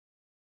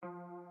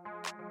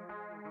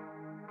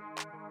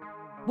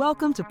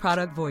Welcome to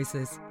Product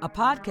Voices, a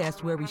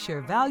podcast where we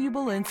share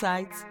valuable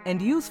insights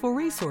and useful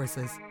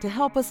resources to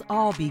help us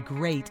all be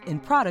great in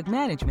product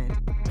management.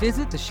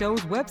 Visit the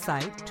show's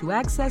website to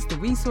access the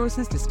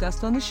resources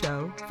discussed on the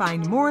show,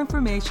 find more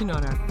information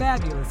on our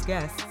fabulous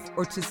guests,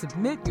 or to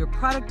submit your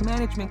product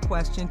management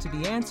question to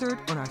be answered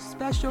on our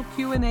special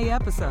Q&A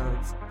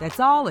episodes. That's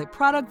all at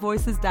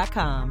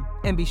productvoices.com.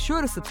 And be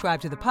sure to subscribe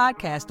to the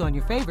podcast on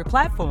your favorite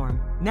platform.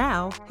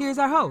 Now, here's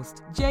our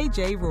host,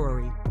 JJ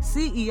Rory,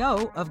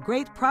 CEO of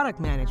Great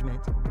Product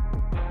Management.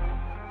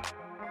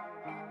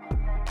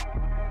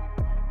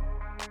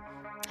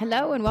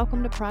 Hello and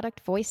welcome to Product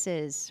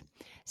Voices.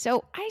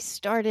 So I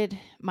started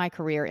my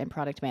career in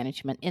product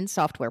management in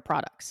software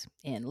products,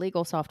 in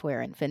legal software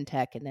and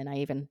fintech, and then I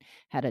even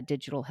had a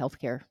digital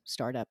healthcare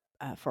startup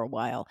for a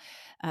while.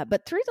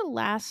 But through the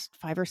last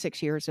 5 or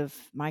 6 years of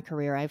my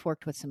career, I've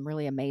worked with some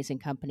really amazing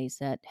companies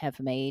that have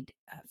made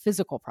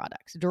physical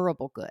products,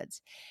 durable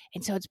goods.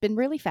 And so it's been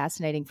really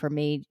fascinating for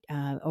me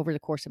over the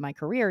course of my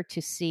career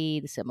to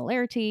see the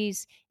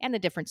similarities and the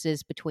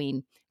differences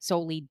between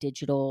solely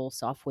digital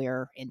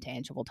software,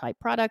 intangible type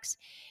products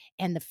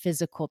and the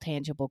physical,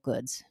 tangible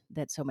goods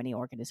that so many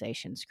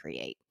organizations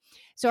create.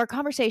 So our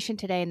conversation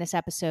today in this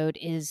episode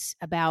is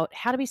about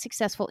how to be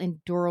successful in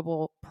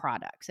durable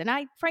products. And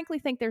I frankly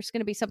think there's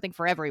going to be something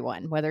for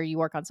everyone, whether you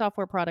work on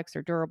software products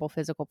or durable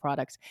physical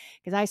products,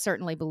 because I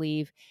certainly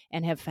believe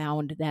and have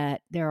found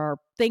that there are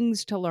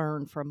things to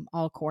learn from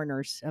all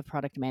corners of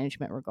product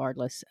management,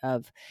 regardless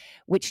of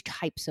which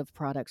types of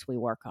products we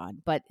work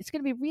on. But it's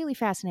going to be really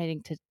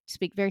fascinating to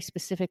speak very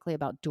specifically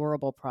about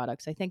durable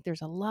products. I think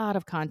there's a lot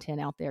of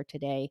content out there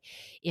today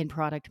in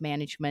product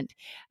management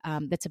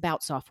that's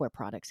about software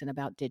products and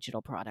about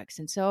digital products.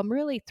 And so I'm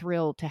really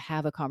thrilled to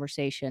have a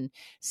conversation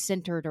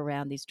centered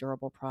around these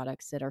durable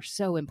products that are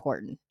so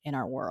important in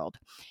our world.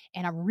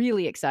 And I'm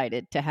really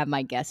excited to have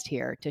my guest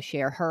here to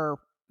share her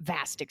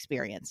vast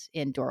experience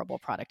in durable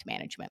product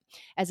management.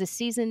 As a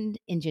seasoned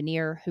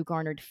engineer who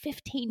garnered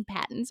 15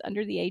 patents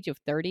under the age of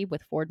 30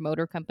 with Ford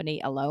Motor Company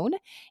alone,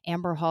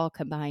 Amber Hall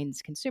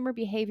combines consumer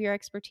behavior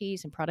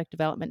expertise and product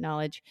development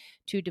knowledge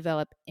to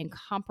develop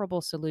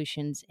incomparable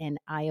solutions and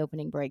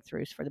eye-opening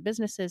breakthroughs for the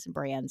businesses and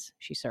brands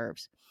she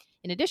serves.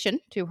 In addition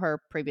to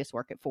her previous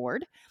work at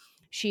Ford,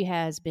 she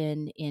has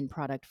been in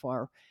product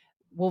for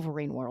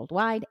Wolverine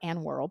Worldwide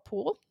and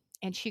Whirlpool,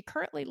 and she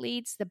currently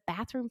leads the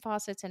bathroom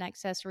faucets and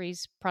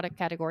accessories product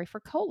category for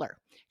Kohler.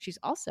 She's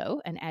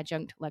also an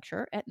adjunct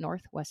lecturer at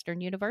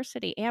Northwestern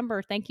University.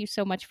 Amber, thank you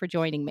so much for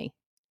joining me.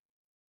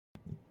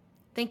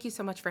 Thank you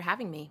so much for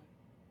having me.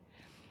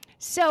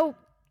 So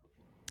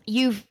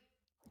you've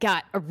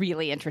got a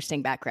really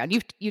interesting background.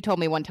 You told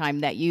me one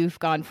time that you've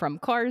gone from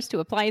cars to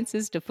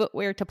appliances to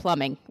footwear to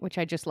plumbing, which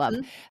I just love.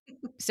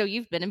 So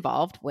you've been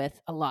involved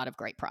with a lot of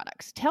great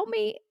products. Tell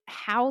me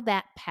how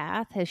that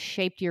path has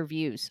shaped your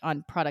views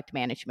on product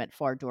management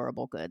for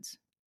durable goods.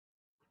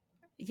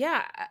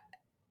 Yeah,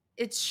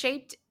 it's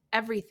shaped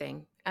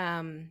everything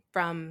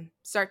from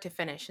start to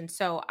finish. And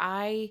so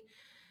I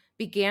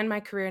began my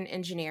career in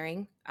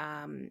engineering,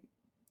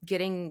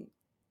 getting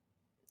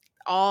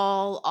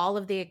all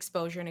of the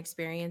exposure and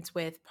experience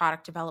with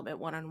product development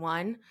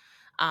one-on-one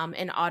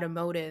in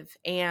automotive.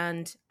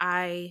 And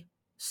I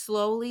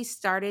slowly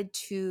started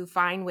to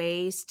find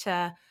ways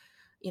to,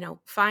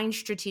 find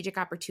strategic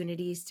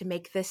opportunities to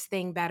make this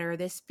thing better,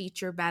 this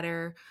feature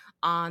better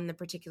on the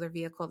particular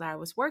vehicle that I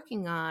was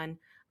working on.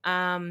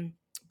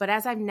 But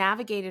as I've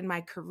navigated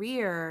my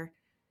career,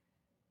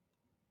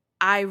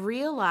 I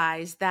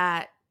realized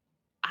that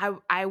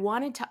I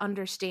wanted to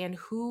understand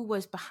who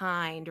was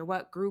behind or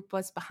what group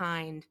was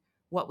behind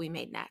what we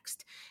made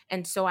next.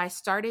 And so I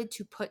started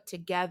to put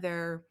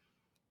together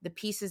the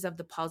pieces of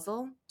the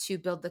puzzle to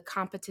build the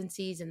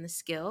competencies and the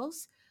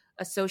skills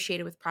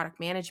associated with product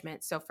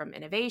management. So from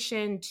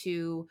innovation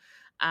to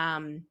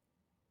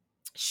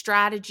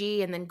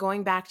strategy, and then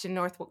going back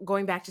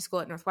to school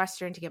at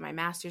Northwestern to get my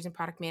master's in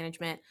product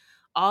management,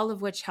 all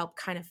of which helped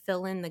kind of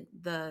fill in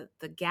the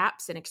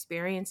gaps and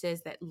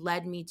experiences that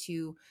led me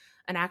to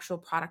an actual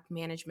product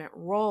management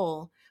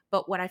role.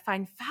 But what I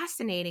find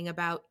fascinating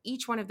about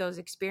each one of those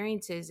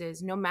experiences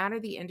is no matter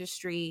the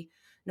industry,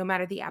 no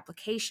matter the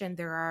application,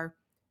 there are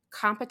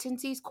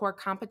competencies, core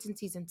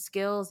competencies and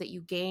skills that you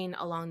gain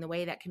along the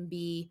way that can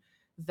be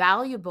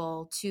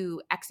valuable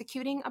to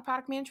executing a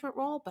product management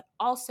role, but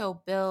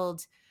also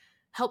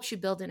helps you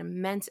build an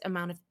immense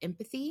amount of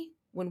empathy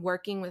when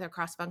working with a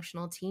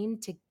cross-functional team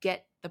to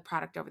get the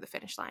product over the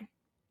finish line.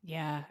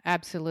 Yeah,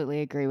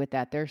 absolutely agree with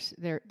that.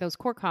 Those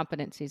core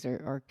competencies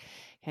are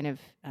kind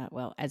of,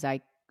 as I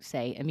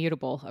say,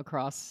 immutable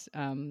across,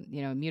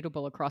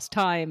 immutable across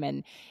time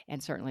and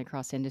certainly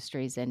across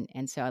industries.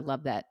 And so I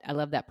love that. I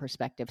love that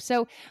perspective.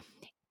 So,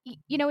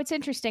 it's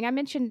interesting. I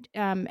mentioned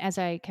as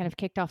I kind of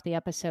kicked off the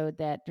episode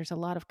that there's a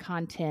lot of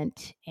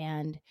content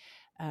and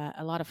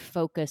a lot of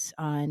focus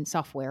on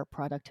software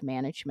product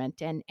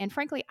management, and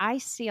frankly, I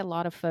see a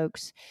lot of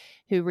folks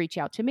who reach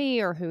out to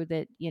me or who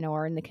that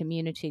are in the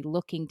community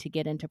looking to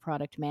get into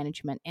product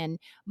management, and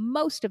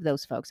most of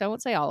those folks, I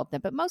won't say all of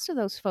them, but most of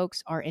those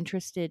folks are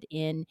interested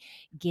in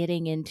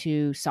getting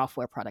into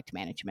software product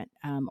management,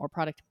 or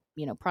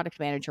product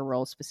manager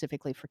roles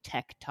specifically for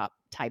tech top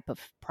type of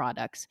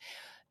products.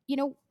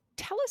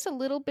 Tell us a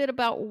little bit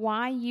about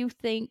why you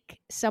think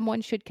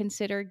someone should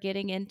consider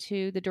getting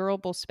into the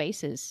durable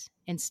spaces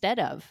instead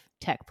of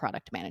tech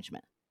product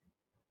management.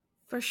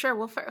 For sure.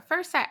 Well,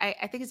 first,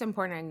 I think it's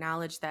important to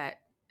acknowledge that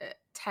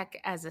tech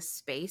as a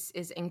space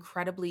is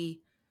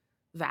incredibly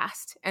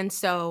vast, and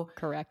so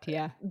Correct.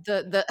 Yeah.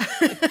 the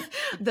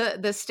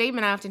the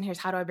statement I often hear is,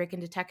 "How do I break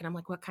into tech?" And I'm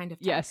like, "What kind of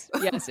tech?" Yes,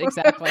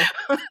 exactly.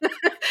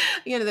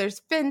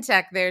 There's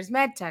fintech, there's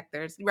med tech,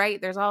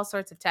 there's all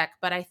sorts of tech.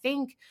 But I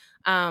think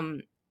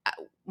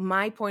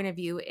my point of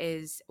view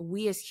is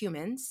we as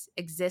humans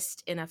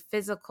exist in a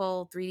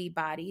physical 3D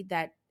body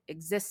that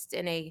exists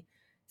in a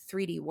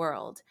 3D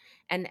world.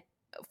 And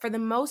for the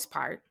most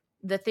part,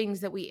 the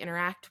things that we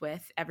interact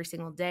with every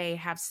single day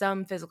have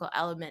some physical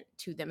element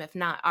to them, if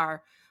not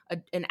are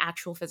an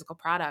actual physical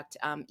product.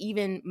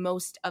 Even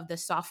most of the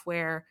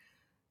software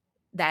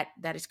that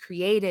is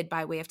created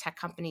by way of tech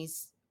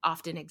companies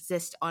often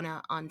exist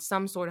on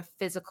some sort of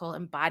physical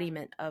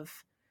embodiment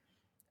of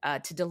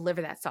to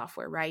deliver that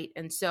software, right?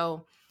 And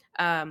so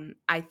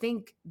I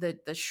think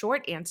the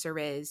short answer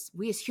is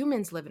we as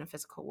humans live in a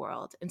physical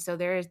world, and so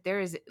there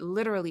is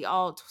literally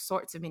all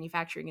sorts of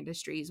manufacturing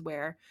industries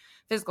where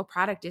physical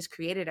product is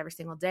created every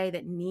single day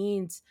that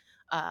needs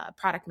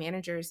product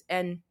managers.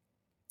 And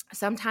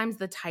sometimes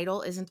the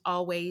title isn't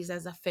always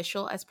as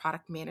official as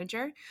product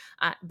manager,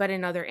 but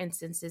in other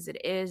instances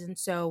it is. And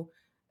so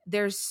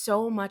there's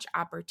so much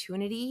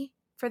opportunity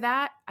for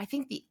that. I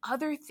think the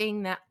other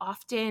thing that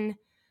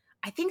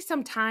I think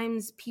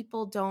sometimes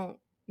people don't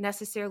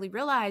necessarily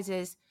realize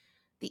is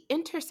the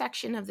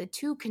intersection of the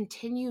two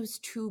continues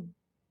to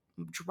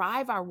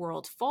drive our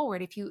world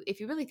forward. If you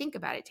really think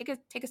about it,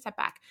 take a step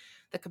back.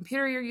 The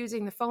computer you're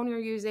using, the phone you're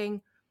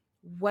using,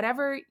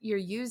 whatever you're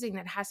using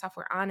that has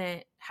software on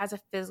it has a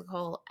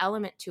physical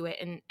element to it,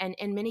 and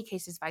in many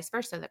cases vice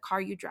versa. The car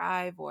you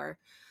drive or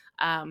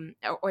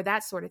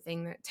that sort of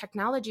thing. The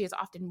technology is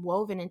often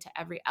woven into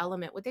every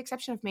element, with the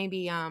exception of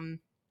maybe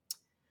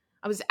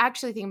I was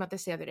actually thinking about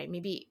this the other day,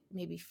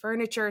 maybe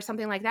furniture or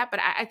something like that.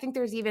 But I think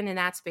there's even in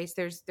that space,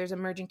 there's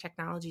emerging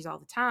technologies all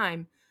the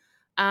time.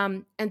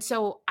 And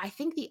so I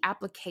think the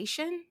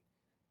application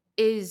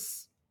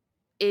is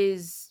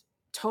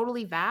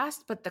totally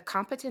vast, but the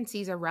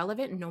competencies are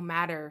relevant no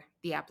matter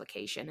the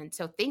application. And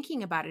so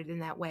thinking about it in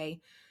that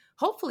way,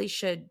 hopefully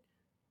should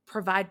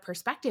provide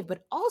perspective,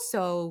 but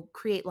also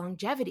create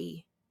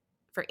longevity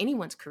for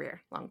anyone's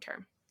career long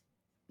term.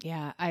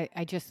 Yeah,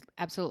 I just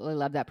absolutely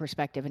love that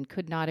perspective and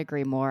could not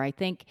agree more. I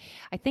think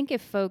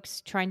if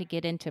folks trying to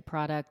get into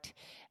product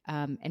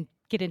and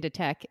get into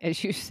tech,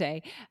 as you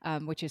say,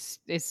 which is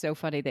so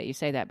funny that you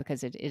say that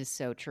because it is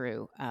so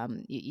true.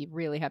 You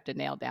really have to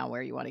nail down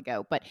where you want to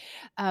go. But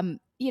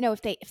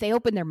if they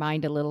open their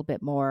mind a little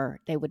bit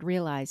more, they would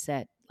realize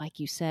that, like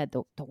you said,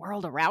 the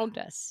world around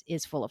us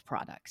is full of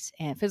products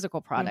and physical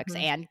products,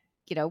 Mm-hmm. and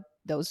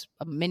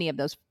many of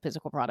those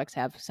physical products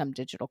have some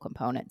digital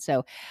component.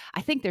 So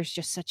I think there's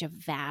just such a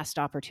vast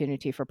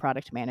opportunity for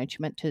product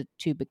management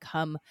to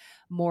become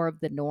more of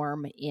the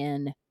norm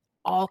in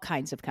all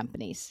kinds of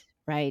companies,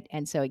 right?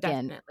 And so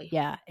again, Definitely.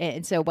 yeah.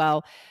 And so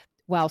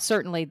while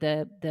certainly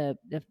the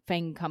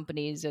FANG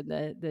companies and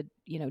the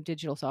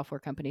digital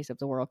software companies of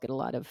the world get a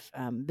lot of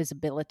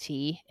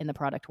visibility in the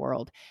product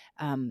world,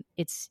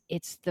 it's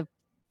the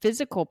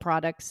physical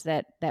products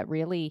that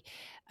really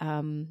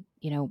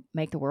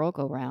make the world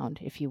go round,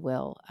 if you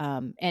will.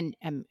 And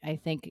I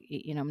think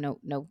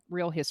no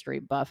real history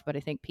buff, but I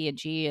think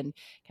P&G and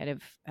kind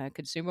of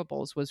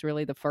consumables was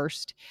really the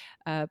first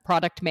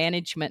product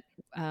management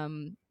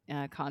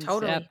concept,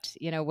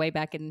 Totally. way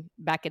back in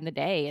the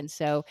day. And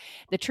so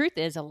the truth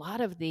is, a lot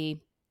of the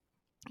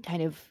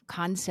kind of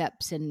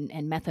concepts and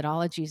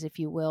methodologies, if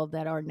you will,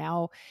 that are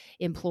now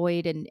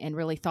employed and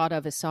really thought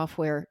of as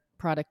software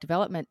product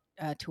development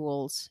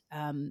tools,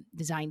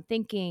 design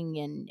thinking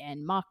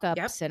and mock-ups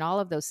Yep. and all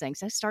of those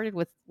things. I started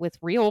with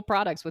real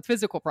products, with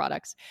physical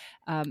products.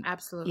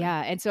 Absolutely.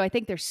 Yeah. And so I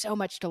think there's so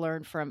much to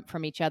learn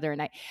from each other.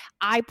 And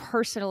I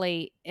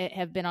personally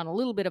have been on a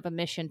little bit of a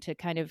mission to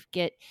kind of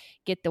get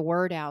the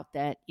word out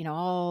that,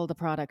 all the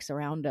products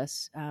around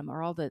us,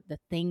 or all the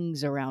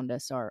things around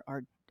us are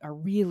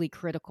really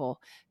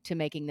critical to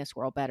making this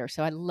world better.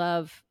 So I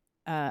love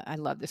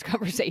this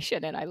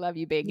conversation, and I love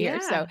you being here.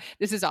 So Yeah.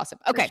 this is awesome.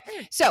 Okay,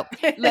 Sure. so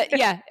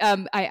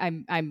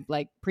I'm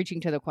like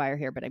preaching to the choir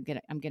here, but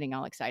I'm getting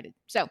all excited.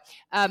 So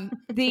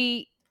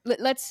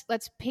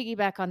let's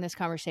piggyback on this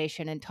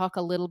conversation and talk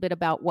a little bit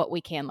about what we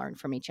can learn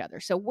from each other.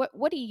 So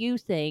what do you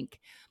think?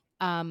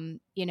 Some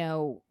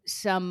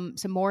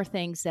more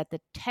things that the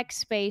tech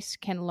space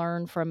can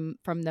learn from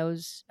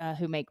those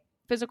who make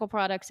physical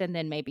products, and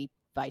then maybe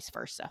vice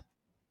versa.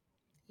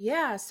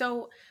 Yeah.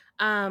 So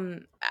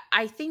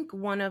I think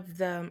one of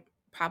the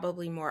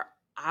probably more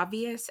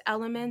obvious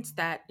elements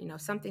that,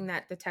 something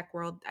that the tech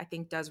world I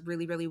think does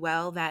really, really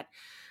well that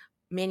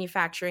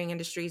manufacturing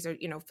industries or,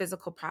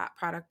 physical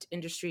product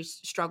industries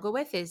struggle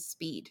with is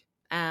speed.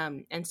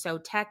 And so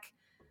tech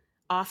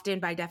often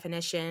by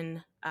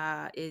definition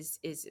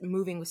is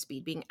moving with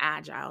speed, being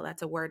agile.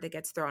 That's a word that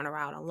gets thrown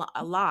around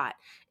a lot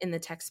in the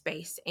tech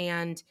space.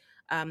 And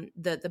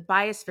the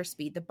bias for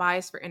speed, the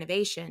bias for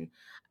innovation,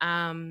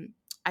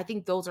 I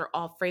think those are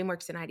all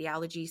frameworks and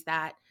ideologies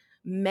that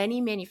many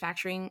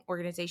manufacturing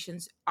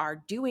organizations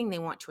are doing. They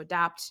want to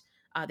adopt.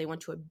 They want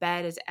to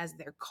embed as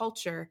their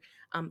culture,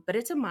 but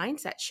it's a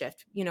mindset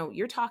shift.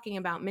 You're talking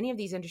about many of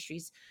these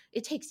industries.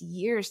 It takes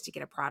years to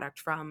get a product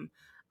from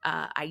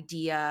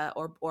idea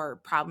or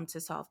problem to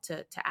solve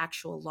to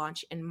actual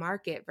launch and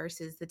market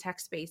versus the tech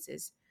space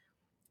is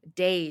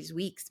days,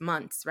 weeks,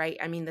 months, right?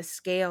 I mean, the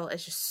scale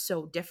is just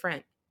so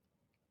different.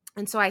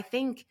 And so I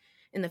think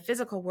in the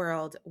physical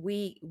world,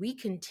 we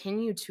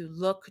continue to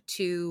look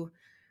to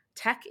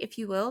tech, if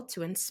you will,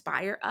 to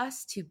inspire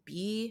us to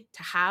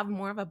have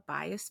more of a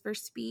bias for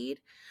speed.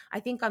 I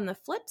think on the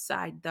flip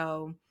side,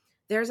 though,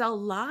 there's a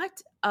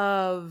lot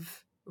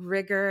of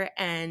rigor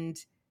and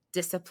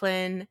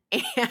discipline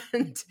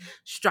and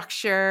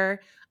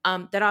structure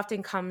that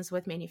often comes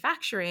with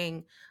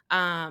manufacturing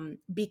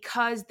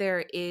because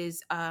there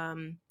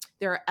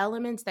are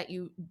elements that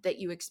you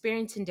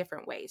experience in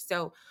different ways.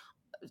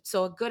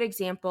 So a good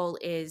example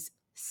is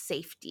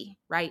safety,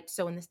 right?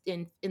 So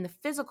in the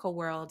physical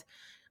world,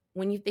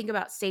 when you think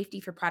about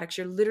safety for products,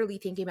 you're literally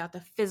thinking about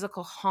the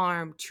physical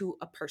harm to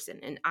a person,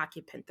 an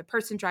occupant, the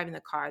person driving the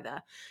car.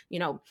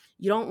 You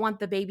don't want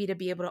the baby to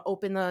be able to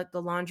open the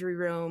laundry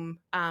room,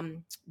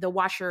 the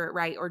washer,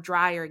 right, or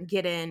dryer, and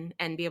get in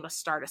and be able to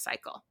start a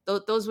cycle.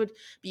 Those would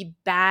be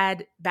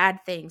bad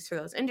things for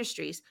those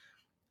industries.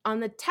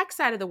 On the tech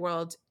side of the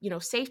world,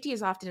 safety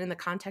is often in the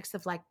context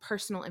of like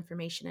personal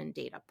information and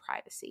data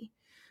privacy.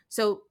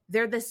 So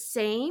they're the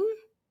same,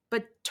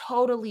 but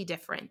totally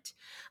different.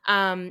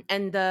 And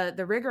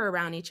the rigor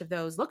around each of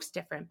those looks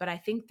different. But I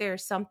think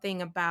there's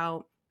something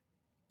about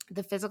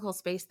the physical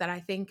space that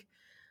I think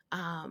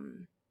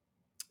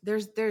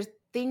there's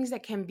things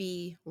that can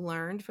be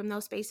learned from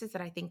those spaces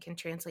that I think can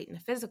translate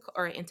into physical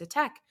or into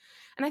tech.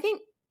 And I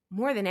think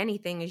more than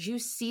anything is you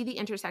see the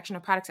intersection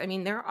of products. I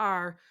mean, there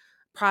are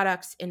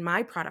products in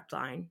my product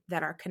line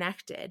that are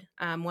connected.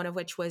 One of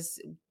which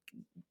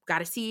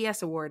got a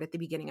CES award at the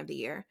beginning of the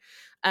year.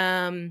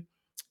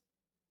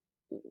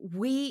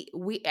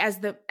 We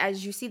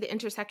as you see the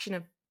intersection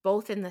of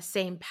both in the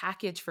same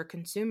package for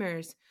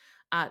consumers,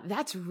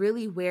 that's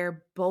really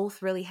where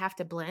both really have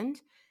to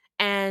blend,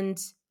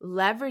 and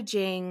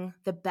leveraging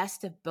the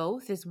best of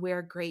both is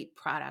where great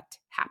product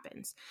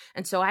happens.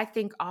 And so I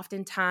think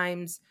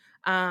oftentimes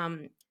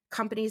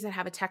companies that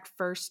have a tech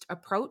first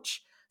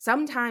approach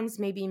sometimes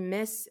maybe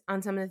miss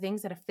on some of the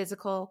things that a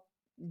physical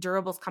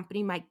durables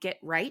company might get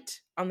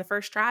right on the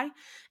first try,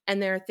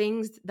 and there are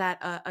things that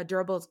a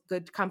durables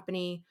good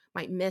company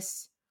might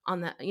miss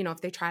on the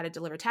if they try to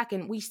deliver tech.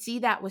 And we see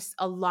that with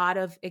a lot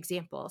of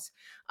examples.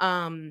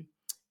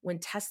 When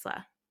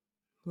Tesla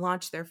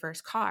launched their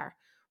first car,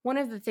 one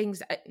of the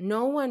things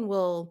no one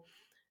will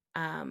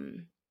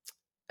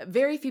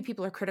very few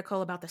people are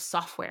critical about the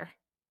software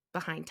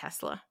behind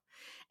Tesla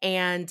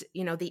and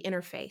the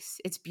interface.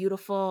 It's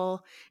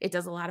beautiful, it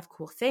does a lot of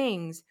cool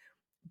things.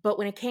 But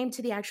when it came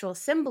to the actual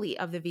assembly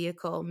of the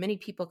vehicle, many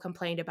people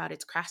complained about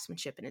its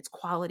craftsmanship and its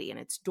quality and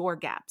its door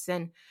gaps.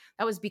 And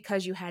that was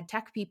because you had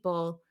tech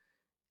people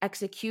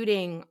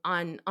executing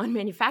on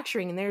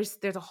manufacturing. And there's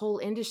a whole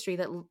industry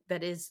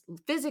that is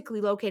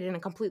physically located in a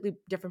completely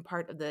different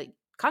part of the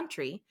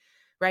country,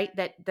 right?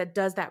 That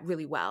does that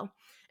really well.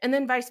 And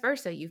then vice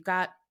versa. You've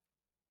got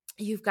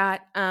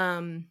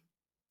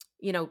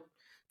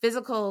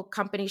physical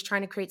companies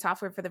trying to create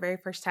software for the very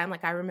first time.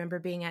 Like I remember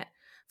being at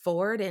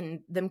Ford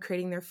and them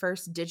creating their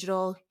first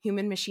digital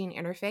human machine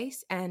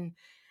interface. And,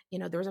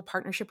 there was a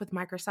partnership with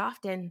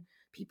Microsoft and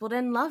people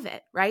didn't love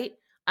it, right?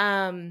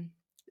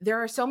 There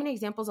are so many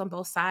examples on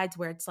both sides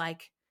where it's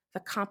like the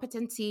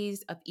competencies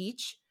of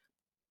each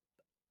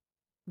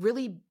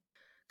really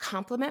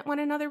complement one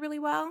another really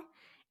well.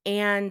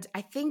 And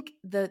I think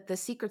the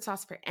secret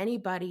sauce for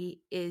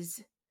anybody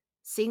is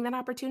seeing that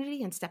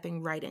opportunity and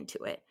stepping right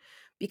into it,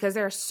 because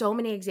there are so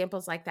many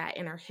examples like that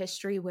in our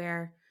history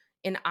where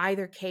in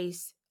either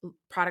case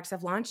products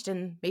have launched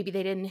and maybe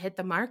they didn't hit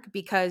the mark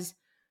because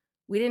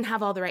we didn't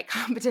have all the right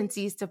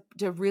competencies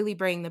to really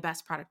bring the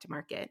best product to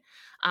market.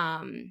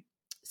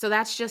 So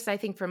that's just, I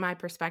think from my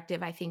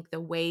perspective, I think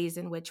the ways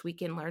in which we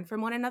can learn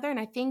from one another. And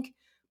I think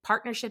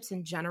partnerships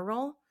in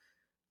general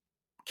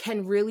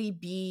can really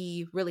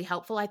be really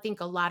helpful. I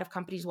think a lot of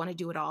companies want to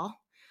do it all.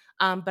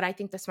 But I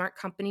think the smart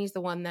companies,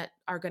 the one that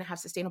are going to have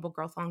sustainable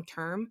growth long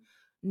term,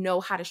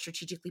 know how to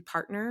strategically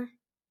partner,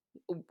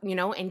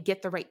 and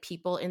get the right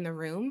people in the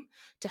room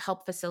to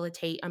help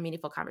facilitate a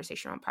meaningful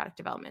conversation on product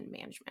development and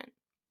management.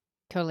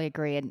 Totally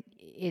agree. And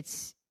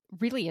it's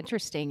really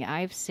interesting.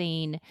 I've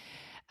seen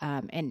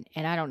And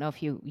I don't know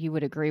if you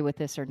would agree with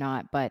this or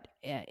not, but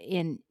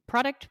in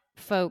product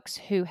folks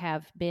who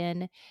have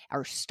been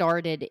or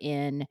started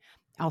in,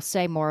 I'll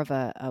say more of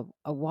a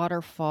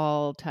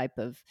waterfall type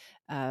of,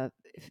 uh,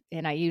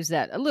 and I use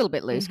that a little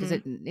bit loose because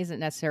Mm-hmm. it isn't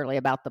necessarily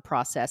about the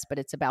process, but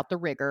it's about the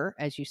rigor,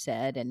 as you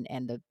said, and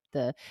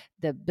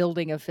the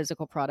building of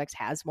physical products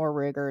has more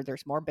rigor.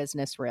 There's more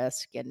business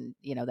risk, and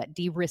that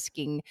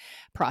de-risking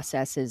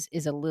process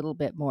is a little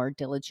bit more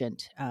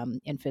diligent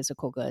in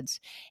physical goods.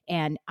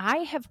 And I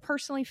have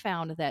personally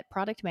found that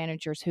product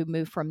managers who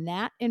move from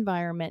that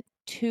environment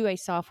to a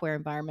software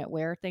environment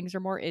where things are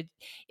more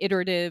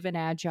iterative and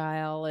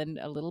agile and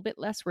a little bit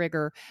less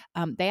rigor,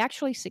 they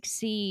actually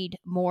succeed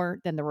more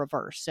than the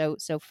reverse.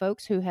 So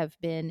folks who have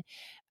been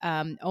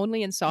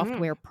only in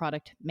software Mm.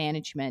 product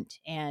management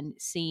and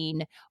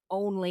seen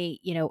only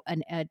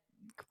a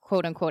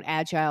quote unquote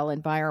agile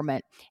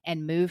environment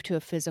and move to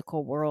a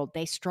physical world,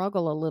 they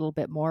struggle a little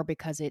bit more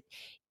because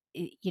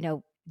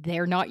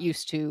they're not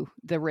used to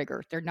the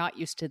rigor. They're not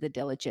used to the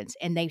diligence,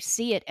 and they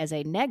see it as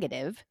a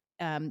negative,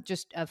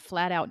 just a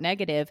flat out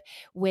negative,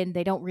 when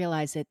they don't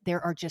realize that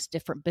there are just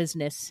different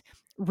business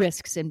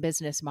risks and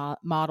business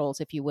models,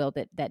 if you will,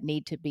 that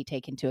need to be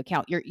taken into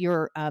account.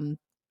 Your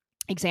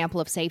example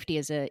of safety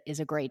is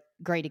a great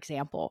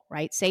example,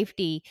 right?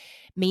 Safety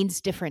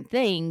means different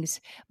things,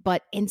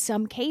 but in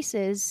some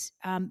cases,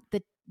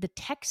 the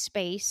tech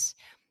space,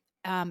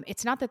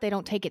 it's not that they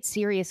don't take it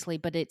seriously,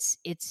 but it's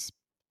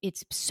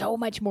so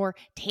much more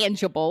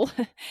tangible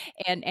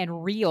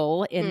and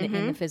real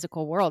in the Mm-hmm.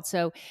 physical world.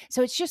 So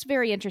it's just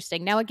very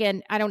interesting. Now,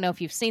 again, I don't know if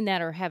you've seen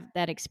that or have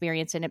that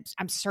experience, and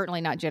I'm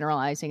certainly not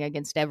generalizing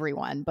against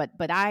everyone,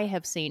 but I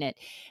have seen it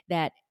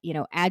that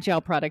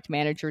agile product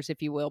managers,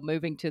 if you will,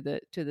 moving to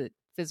the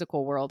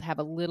physical world have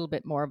a little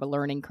bit more of a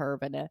learning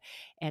curve and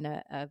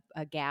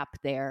a gap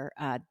there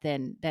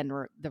than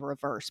the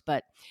reverse.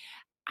 But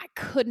I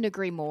couldn't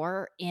agree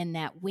more in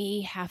that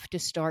we have to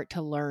start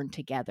to learn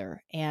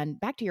together. And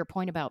back to your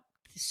point about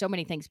so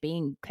many things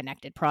being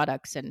connected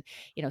products and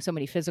so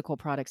many physical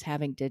products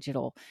having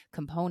digital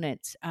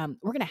components,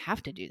 we're going to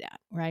have to do that,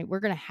 right? We're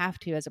going to have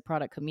to, as a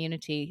product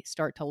community,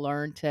 start to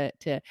learn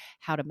to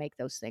how to make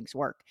those things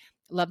work.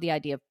 Love the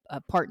idea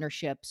of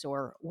partnerships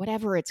or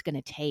whatever it's going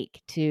to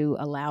take to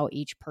allow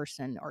each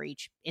person or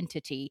each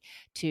entity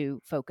to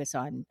focus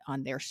on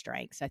their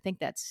strengths. I think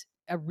that's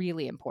a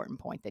really important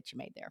point that you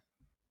made there.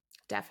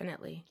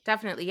 Definitely.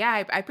 Definitely.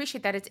 Yeah, I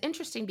appreciate that. It's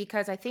interesting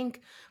because I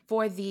think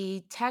for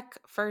the tech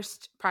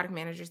first product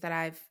managers that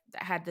I've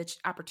had the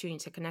opportunity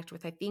to connect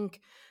with, I think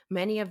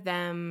many of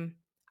them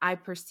I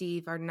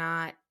perceive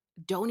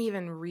don't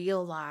even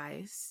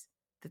realize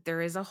that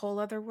there is a whole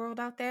other world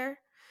out there.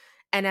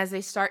 And as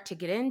they start to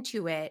get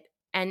into it,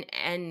 and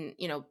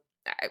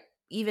I-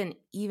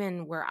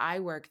 even where I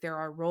work, there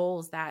are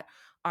roles that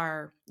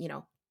are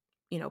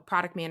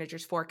product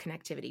managers for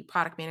connectivity,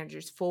 product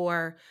managers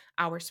for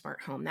our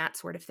smart home, that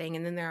sort of thing,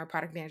 and then there are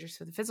product managers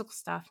for the physical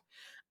stuff.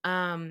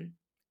 um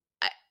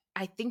i,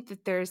 I think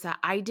that there's a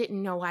I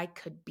didn't know I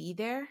could be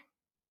there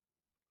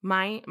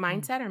my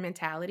Mm. mindset or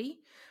mentality.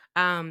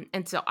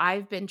 And so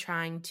I've been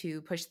trying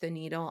to push the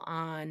needle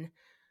on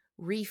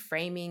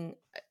reframing,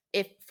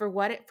 if for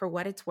what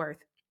it's worth,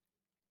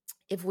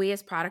 if we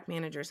as product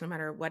managers, no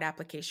matter what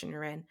application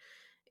you're in,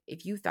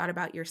 if you thought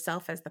about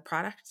yourself as the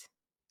product,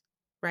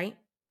 right,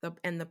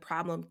 and the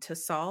problem to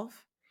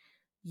solve,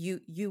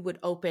 you would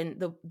open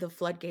the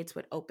floodgates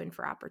would open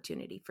for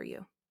opportunity for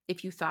you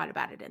if you thought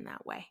about it in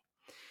that way.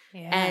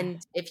 Yeah.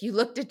 And if you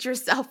looked at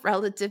yourself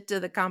relative to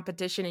the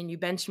competition and you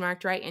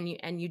benchmarked right,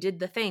 and you did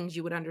the things,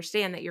 you would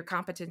understand that your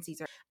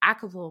competencies are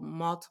applicable in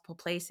multiple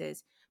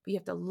places, but you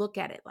have to look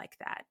at it like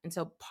that. And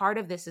so part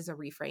of this is a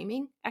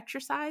reframing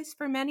exercise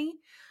for many.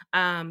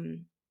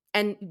 um,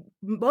 and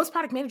most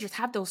product managers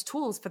have those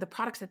tools for the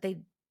products that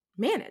they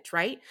manage,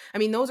 right? I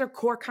mean, those are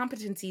core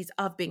competencies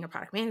of being a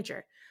product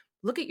manager.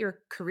 Look at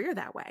your career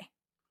that way,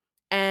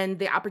 and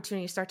the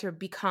opportunities start to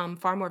become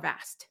far more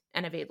vast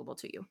and available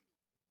to you.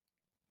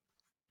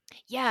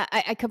 Yeah,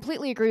 I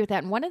completely agree with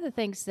that. And one of the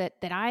things that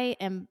I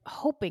am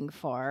hoping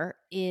for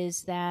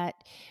is that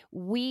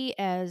we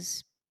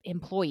as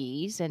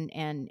employees and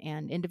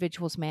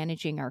individuals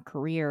managing our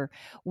career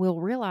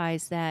will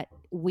realize that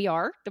we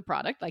are the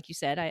product, like you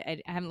said.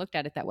 I haven't looked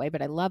at it that way,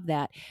 but I love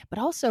that. But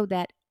also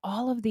that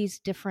all of these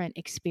different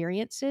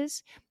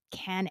experiences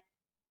can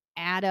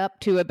add up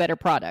to a better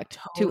product,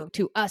 to Totally.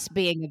 us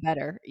being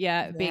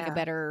a being a Yeah,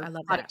 better I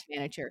love that. product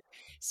manager.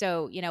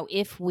 So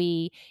if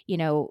we,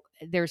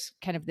 there's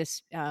kind of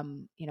this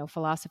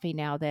philosophy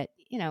now that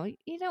you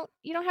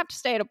don't have to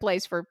stay at a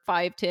place for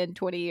 5, 10,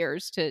 20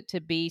 years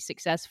to be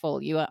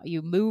successful.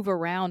 You move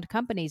around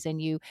companies,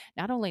 and you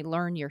not only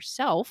learn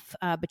yourself,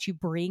 but you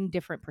bring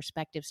different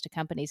perspectives to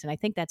companies. And I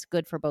think that's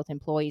good for both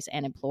employees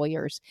and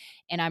employers.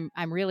 And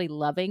I'm really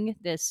loving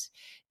this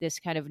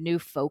kind of new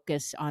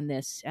focus on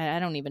this. I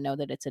don't even know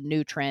that it's a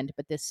new trend,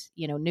 but this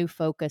new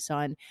focus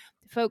on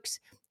folks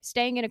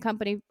staying in a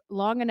company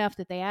long enough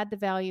that they add the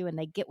value and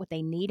they get what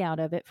they need out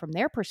of it from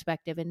their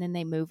perspective, and then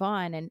they move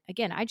on. And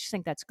again, I just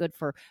think that's good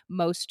for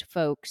most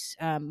folks,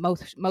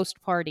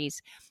 most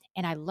parties.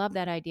 And I love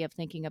that idea of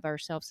thinking of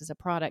ourselves as a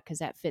product, because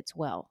that fits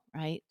well,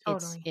 right?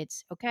 Totally.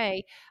 It's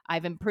okay.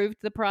 I've improved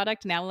the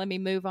product. Now let me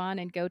move on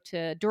and go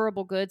to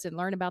durable goods and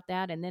learn about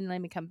that, and then let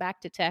me come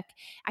back to tech.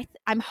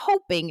 I'm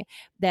hoping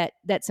that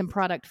some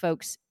product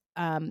folks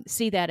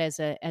see that as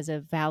a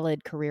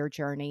valid career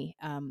journey.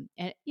 And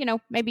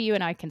maybe you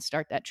and I can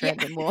start that Yeah.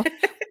 trend, and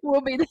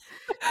we'll be the,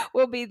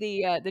 we'll be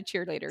the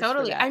cheerleaders for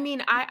Totally. that. I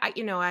mean,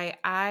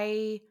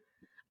 I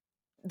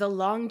the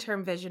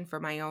long-term vision for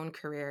my own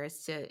career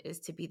is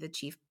to be the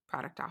chief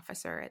product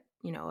officer at,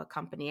 a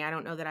company. I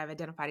don't know that I've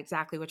identified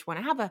exactly which one.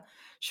 I have a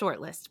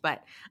short list,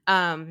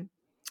 um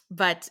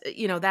that's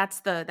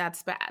the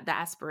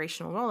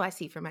aspirational role I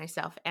see for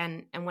myself.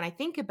 And when I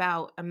think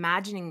about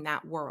imagining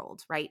that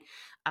world, right?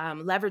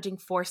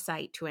 Leveraging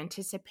foresight to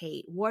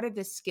anticipate what are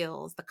the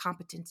skills, the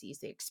competencies,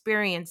 the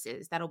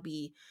experiences that'll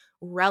be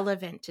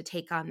relevant to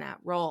take on that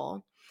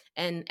role,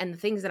 and the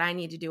things that I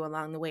need to do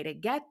along the way to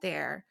get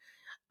there.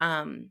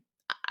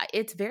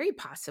 It's very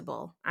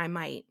possible I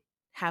might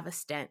have a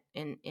stint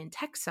in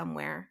tech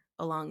somewhere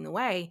along the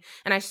way,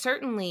 and I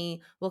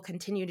certainly will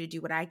continue to do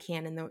what I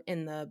can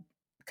in the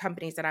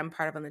companies that I'm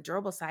part of on the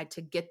durable side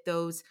to get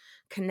those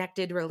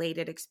connected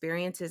related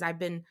experiences. I've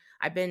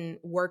been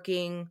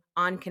working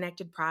on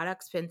connected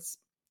products since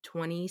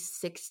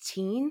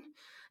 2016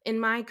 in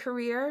my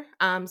career,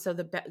 so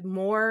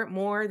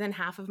more than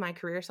half of my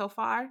career so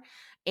far.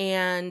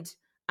 And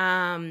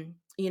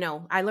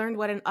I learned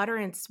what an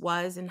utterance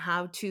was and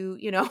how to,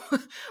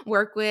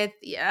 work with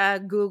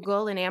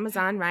Google and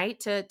Amazon, right,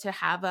 to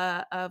have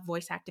a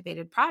voice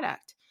activated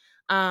product.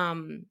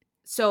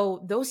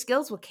 So those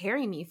skills will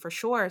carry me for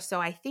sure.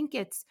 So I think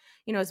it's,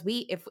 as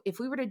if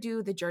we were to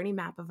do the journey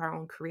map of our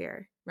own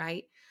career,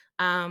 right,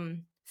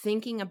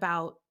 thinking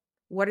about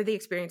what are the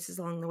experiences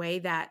along the way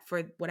that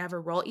for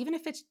whatever role, even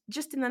if it's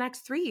just in the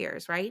next 3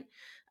 years, right,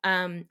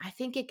 I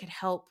think it could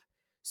help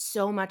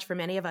so much for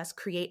many of us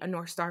create a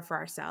North Star for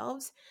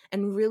ourselves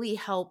and really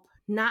help.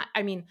 Not,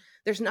 I mean,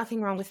 there's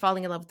nothing wrong with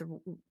falling in love with the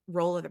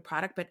role of the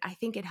product, but I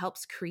think it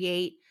helps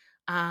create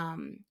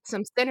some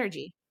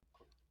synergy.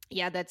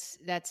 Yeah,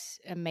 that's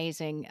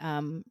amazing.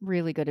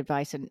 Really good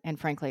advice, and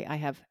frankly, I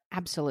have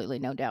absolutely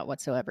no doubt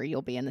whatsoever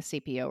you'll be in the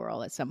CPO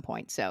role at some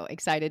point. So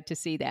excited to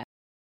see that.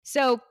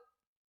 So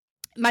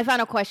my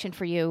final question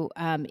for you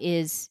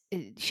is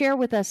share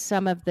with us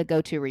some of the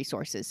go-to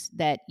resources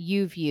that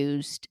you've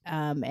used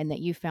and that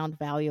you found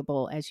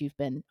valuable as you've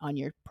been on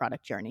your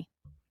product journey.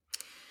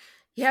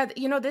 Yeah,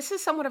 this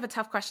is somewhat of a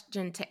tough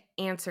question to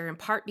answer, in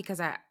part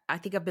because I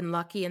think I've been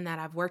lucky in that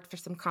I've worked for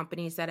some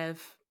companies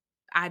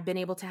I've been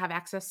able to have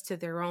access to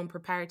their own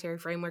proprietary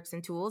frameworks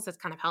and tools that's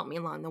kind of helped me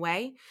along the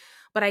way.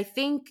 But I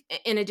think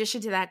in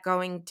addition to that,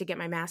 going to get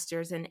my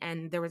master's,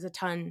 and there was a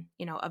ton,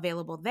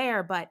 available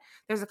there, but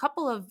there's a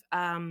couple of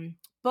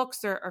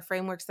books or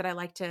frameworks that I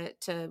like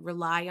to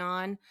rely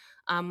on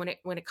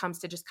when it comes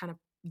to just kind of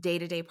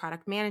day-to-day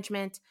product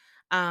management.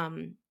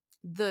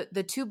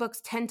 The two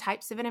books, 10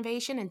 Types of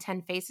Innovation and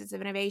 10 Faces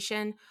of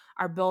Innovation,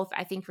 are both,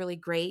 I think, really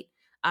great.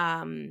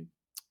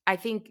 I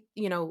think,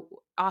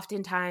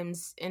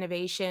 oftentimes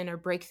innovation or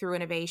breakthrough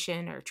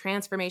innovation or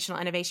transformational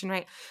innovation,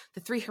 right?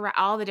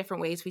 All the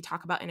different ways we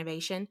talk about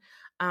innovation,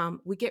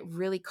 we get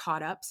really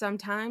caught up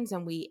sometimes,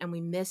 and we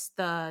miss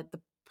the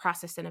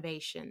process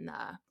innovation,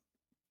 the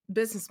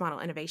business model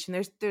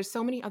innovation. There's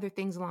so many other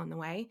things along the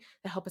way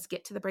that help us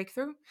get to the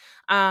breakthrough.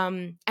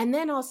 And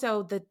then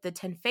also the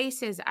 10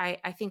 Faces,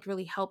 I think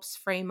really helps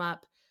frame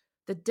up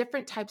the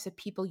different types of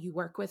people you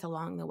work with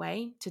along the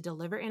way to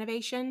deliver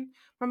innovation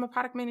from a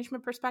product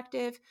management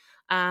perspective.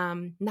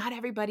 Not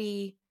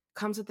everybody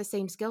comes with the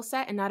same skill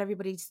set, and not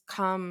everybody's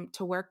come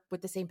to work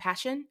with the same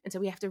passion. And so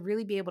we have to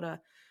really be able to,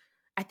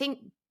 I think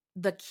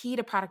the key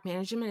to product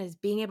management is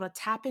being able to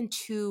tap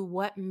into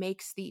what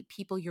makes the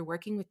people you're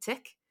working with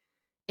tick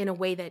in a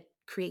way that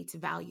creates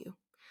value.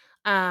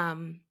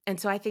 And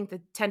so I think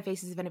the 10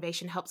 Faces of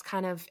Innovation helps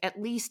kind of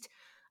at least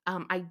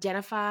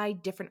identify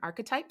different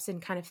archetypes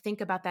and kind of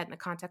think about that in the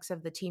context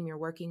of the team you're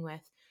working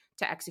with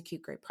to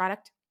execute great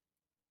product.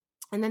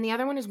 And then the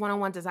other one is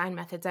one-on-one design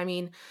methods. I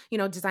mean,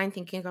 design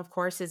thinking, of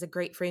course, is a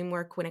great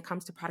framework when it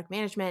comes to product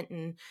management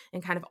and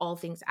kind of all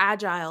things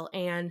agile,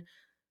 and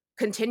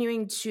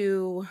continuing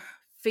to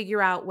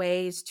figure out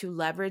ways to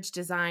leverage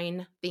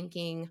design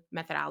thinking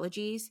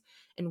methodologies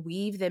and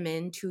weave them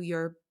into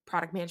your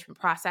product management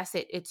process.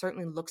 It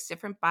certainly looks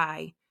different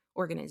by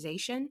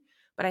organization,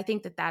 but I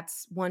think that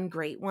that's one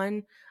great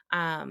one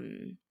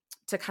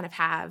to kind of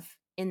have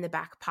in the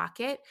back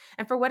pocket.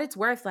 And for what it's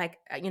worth, like,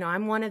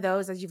 I'm one of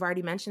those, as you've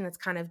already mentioned, that's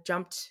kind of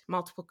jumped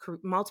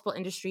multiple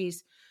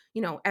industries,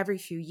 every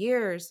few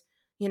years.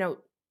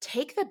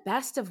 Take the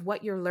best of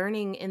what you're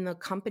learning in the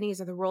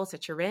companies or the roles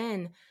that you're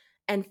in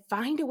and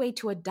find a way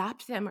to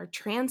adopt them or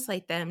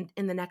translate them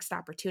in the next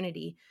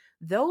opportunity.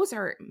 Those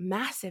are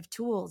massive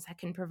tools that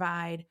can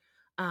provide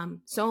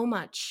so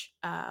much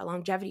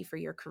longevity for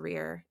your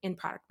career in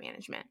product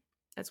management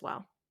as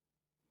well.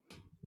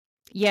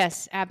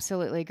 Yes,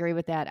 absolutely agree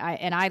with that.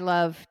 I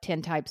love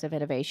 10 Types of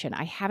Innovation.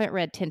 I haven't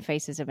read 10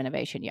 Faces of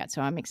Innovation yet,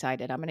 so I'm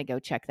excited. I'm going to go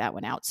check that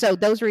one out. So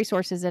those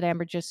resources that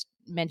Amber just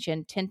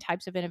mentioned, 10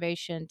 Types of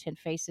Innovation, 10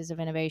 Faces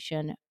of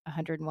Innovation,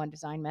 101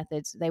 Design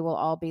Methods, they will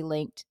all be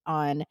linked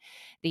on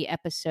the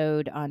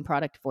episode on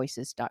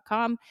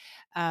productvoices.com.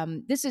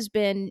 This has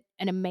been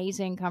an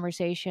amazing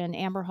conversation.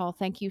 Amber Hall,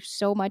 thank you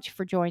so much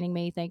for joining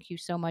me. Thank you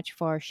so much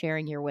for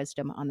sharing your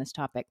wisdom on this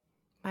topic.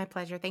 My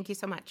pleasure. Thank you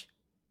so much.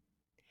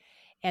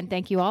 And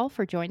thank you all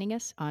for joining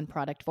us on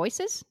Product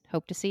Voices.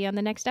 Hope to see you on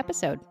the next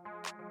episode.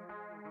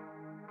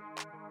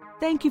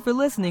 Thank you for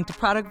listening to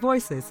Product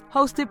Voices,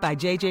 hosted by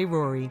JJ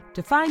Rory.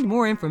 To find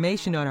more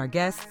information on our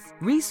guests,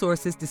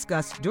 resources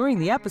discussed during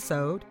the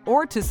episode,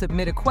 or to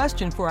submit a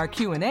question for our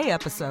Q&A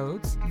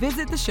episodes,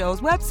 visit the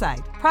show's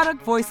website,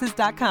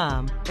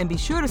 productvoices.com, and be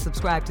sure to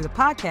subscribe to the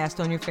podcast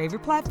on your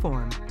favorite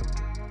platform.